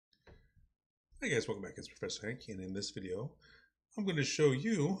Hi guys, welcome back. It's Professor Hank, and in this video, I'm going to show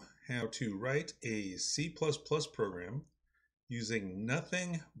you how to write a C++ program using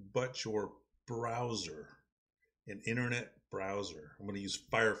nothing but your browser, an internet browser. I'm going to use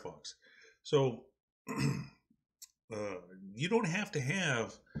Firefox. So you don't have to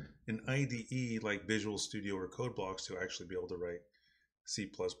have an IDE like Visual Studio or Codeblocks to actually be able to write C++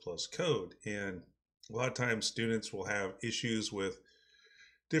 code. And a lot of times students will have issues with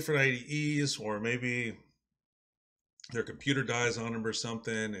different IDEs, or maybe their computer dies on them or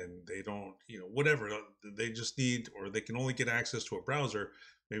something and they don't, whatever, they just need, or they can only get access to a browser.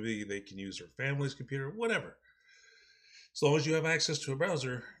 Maybe they can use their family's computer, whatever. As long as you have access to a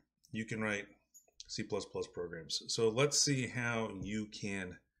browser, you can write C++ programs. So let's see how you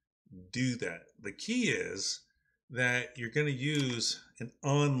can do that. The key is that you're going to use an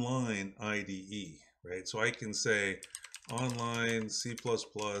online IDE, right? So I can say online C++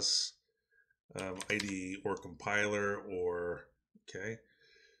 IDE or compiler, or okay.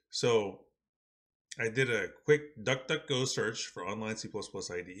 So I did a quick DuckDuckGo search for online C++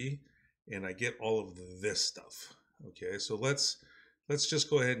 IDE, and I get all of this stuff. Okay, so let's just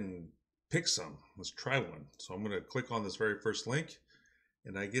go ahead and pick some. Let's try one. So I'm going to click on this very first link,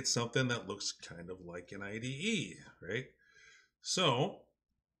 and I get something that looks kind of like an IDE, right? So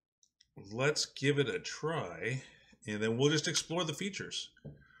let's give it a try, and then we'll just explore the features.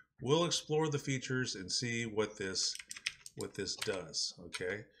 We'll explore the features and see what this does.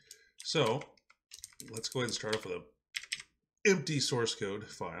 Okay, so let's go ahead and start off with a empty source code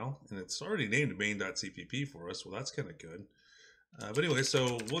file, and it's already named main.cpp for us. Well, that's kind of good. But anyway,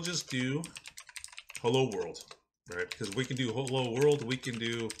 so we'll just do hello world, right? Because we can do hello world, we can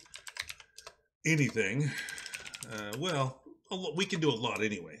do anything. Well, we can do a lot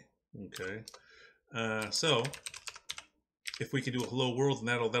anyway. Okay, so if we can do a hello world, and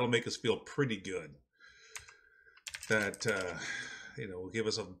that'll make us feel pretty good. That will give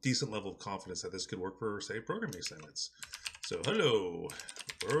us a decent level of confidence that this could work for, say, programming assignments. So hello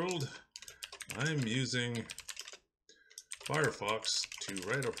world, I'm using Firefox to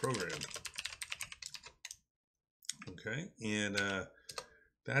write a program. Okay, and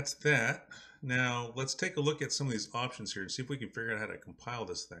that's that. Now let's take a look at some of these options here and see if we can figure out how to compile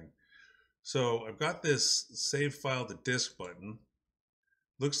this thing. So I've got this save file to disk button.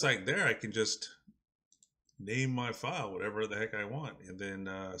 Looks like there I can just name my file whatever the heck I want, and then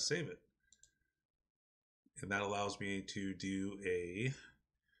save it. And that allows me to do a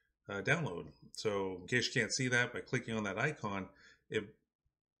download. So in case you can't see that, by clicking on that icon, it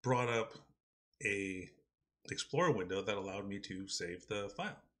brought up a Explorer window that allowed me to save the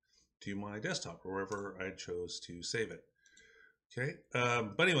file to my desktop or wherever I chose to save it. Okay,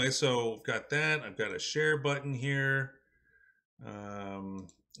 but anyway, so I've got that. I've got a share button here.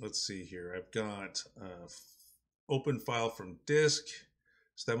 Let's see here. I've got open file from disk.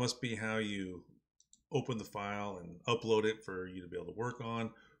 So that must be how you open the file and upload it for you to be able to work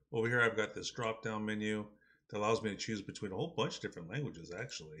on. Over here, I've got this drop-down menu that allows me to choose between a whole bunch of different languages,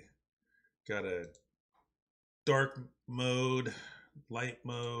 actually. Got a dark mode, light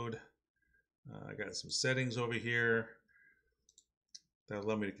mode. I got some settings over here that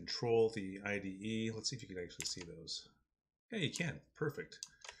allow me to control the IDE. Let's see if you can actually see those. Yeah, you can. Perfect.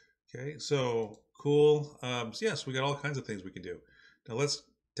 Okay, so cool. So yes, we got all kinds of things we can do. Now let's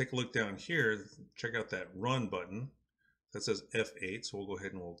take a look down here. Check out that run button that says F8. So we'll go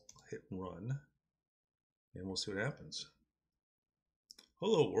ahead and we'll hit run, and we'll see what happens.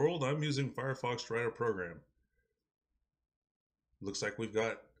 Hello world, I'm using Firefox to write a program. Looks like we've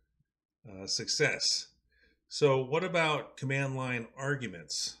got success. So what about command line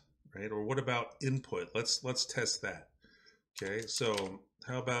arguments, right? Or what about input? Let's test that. Okay, so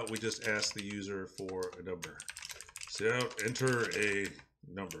how about we just ask the user for a number? So enter a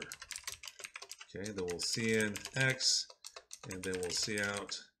number. Okay, then we'll see in X, and then we'll see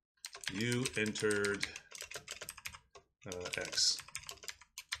out you entered X.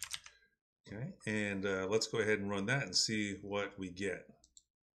 Okay, and let's go ahead and run that and see what we get.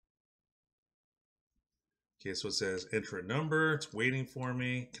 Okay, so it says enter a number. It's waiting for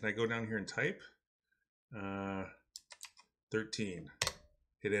me. Can I go down here and type? 13.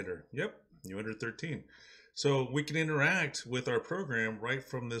 Hit enter. Yep, you entered 13. So we can interact with our program right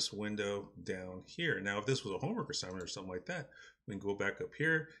from this window down here. Now, if this was a homework assignment or something like that, we can go back up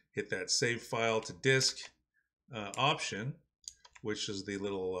here, hit that save file to disk option, which is the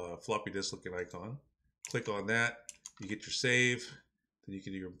little floppy disk looking icon. Click on that, you get your save. Then you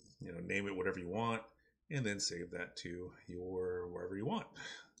can do your, name it whatever you want, and then save that to your wherever you want.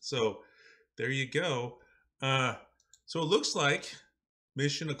 So there you go. So it looks like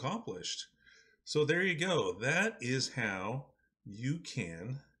mission accomplished. So there you go. That is how you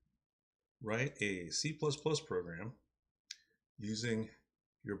can write a C++ program using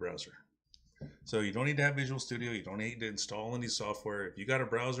your browser. So you don't need to have Visual Studio. You don't need to install any software. If you got a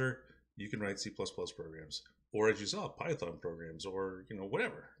browser, you can write C++ programs, or as you saw, Python programs, or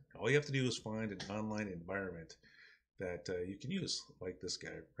whatever. All you have to do is find an online environment that you can use, like this guy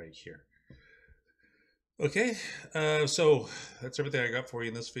right here. Okay, so that's everything I got for you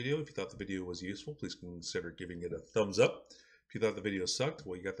in this video. If you thought the video was useful, please consider giving it a thumbs up. If you thought the video sucked,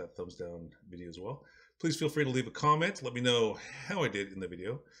 well, you got that thumbs down video as well. Please feel free to leave a comment. Let me know how I did in the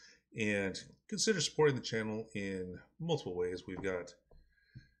video. And consider supporting the channel in multiple ways. We've got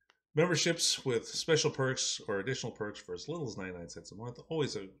memberships with special perks or additional perks for as little as 99 cents a month.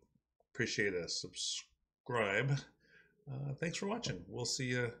 Always appreciate a subscribe. Thanks for watching. We'll see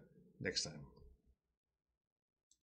you next time.